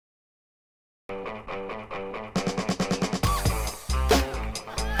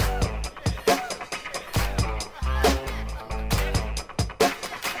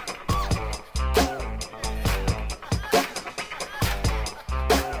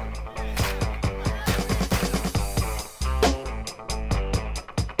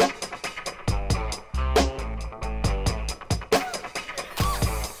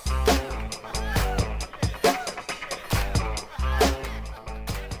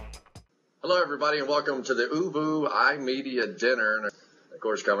Hello, everybody, and welcome to the ooVoo iMedia dinner. And of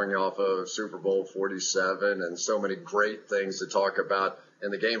course, coming off of Super Bowl 47 and so many great things to talk about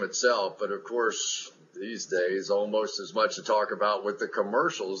in the game itself. But of course, these days, almost as much to talk about with the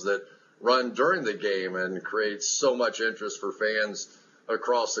commercials that run during the game and create so much interest for fans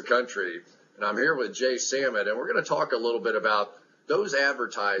across the country. And I'm here with Jay Salmon, and we're going to talk a little bit about those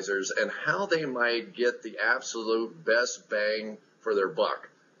advertisers and how they might get the absolute best bang for their buck.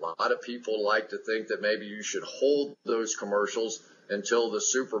 A lot of people like to think that maybe you should hold those commercials until the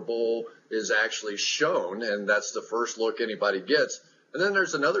Super Bowl is actually shown, and that's the first look anybody gets. And then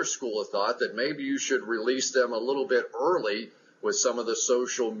there's another school of thought that maybe you should release them a little bit early with some of the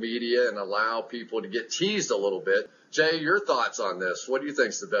social media and allow people to get teased a little bit. Jay, your thoughts on this? What do you think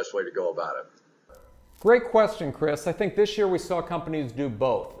is the best way to go about it? Great question, Chris. I think this year we saw companies do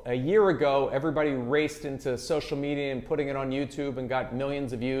both. A year ago, everybody raced into social media and putting it on YouTube and got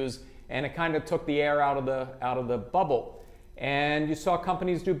millions of views, and it kind of took the air out of the bubble. And you saw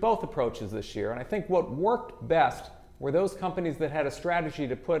companies do both approaches this year. And I think what worked best were those companies that had a strategy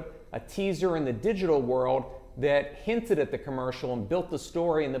to put a teaser in the digital world that hinted at the commercial and built the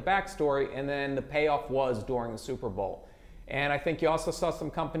story and the backstory, and then the payoff was during the Super Bowl. And I think you also saw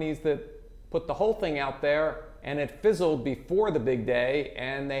some companies that put the whole thing out there and it fizzled before the big day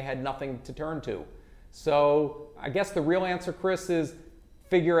and they had nothing to turn to. So I guess the real answer, Chris, is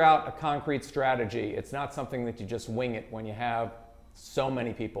figure out a concrete strategy. It's not something that you just wing it when you have so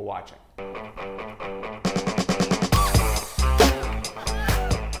many people watching.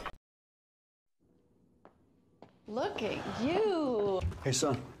 Look at you. Hey,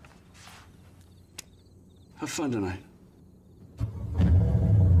 son. Have fun tonight.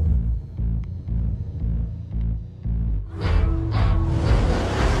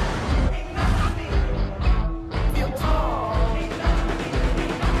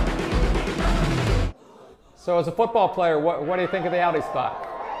 So as a football player, what do you think of the Audi spot?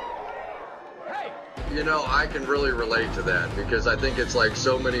 You know, I can really relate to that because I think it's like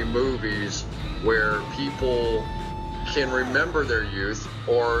so many movies where people can remember their youth,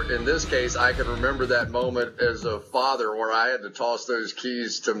 or in this case, I can remember that moment as a father where I had to toss those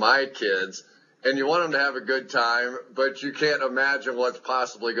keys to my kids, and you want them to have a good time, but you can't imagine what's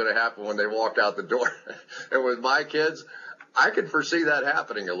possibly going to happen when they walk out the door. And with my kids, I could foresee that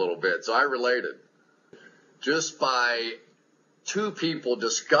happening a little bit, so I related. Just by two people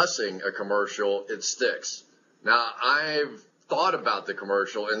discussing a commercial, it sticks. Now, I've thought about the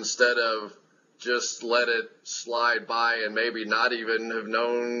commercial instead of just let it slide by and maybe not even have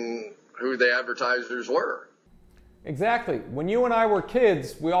known who the advertisers were. Exactly. When you and I were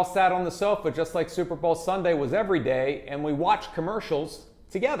kids, we all sat on the sofa just like Super Bowl Sunday was every day, and we watched commercials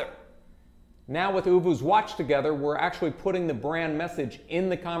together. Now with ooVoo's Watch Together, we're actually putting the brand message in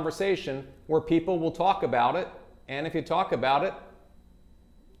the conversation where people will talk about it, and if you talk about it,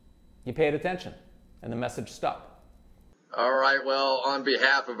 you paid attention, and the message stuck. All right, well, on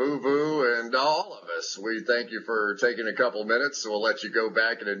behalf of ooVoo and all of us, we thank you for taking a couple minutes. We'll let you go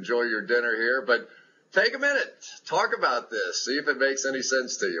back and enjoy your dinner here, but take a minute, talk about this, see if it makes any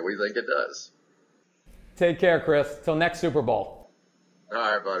sense to you. We think it does. Take care, Chris. Till next Super Bowl. All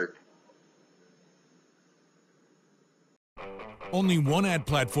right, buddy. Only one ad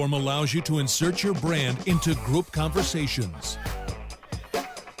platform allows you to insert your brand into group conversations.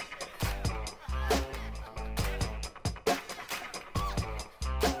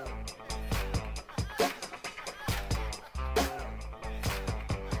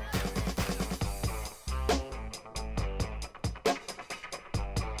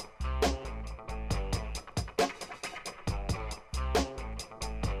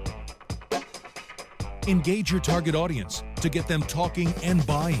 Engage your target audience to get them talking and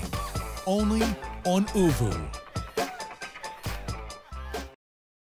buying. Only on ooVoo.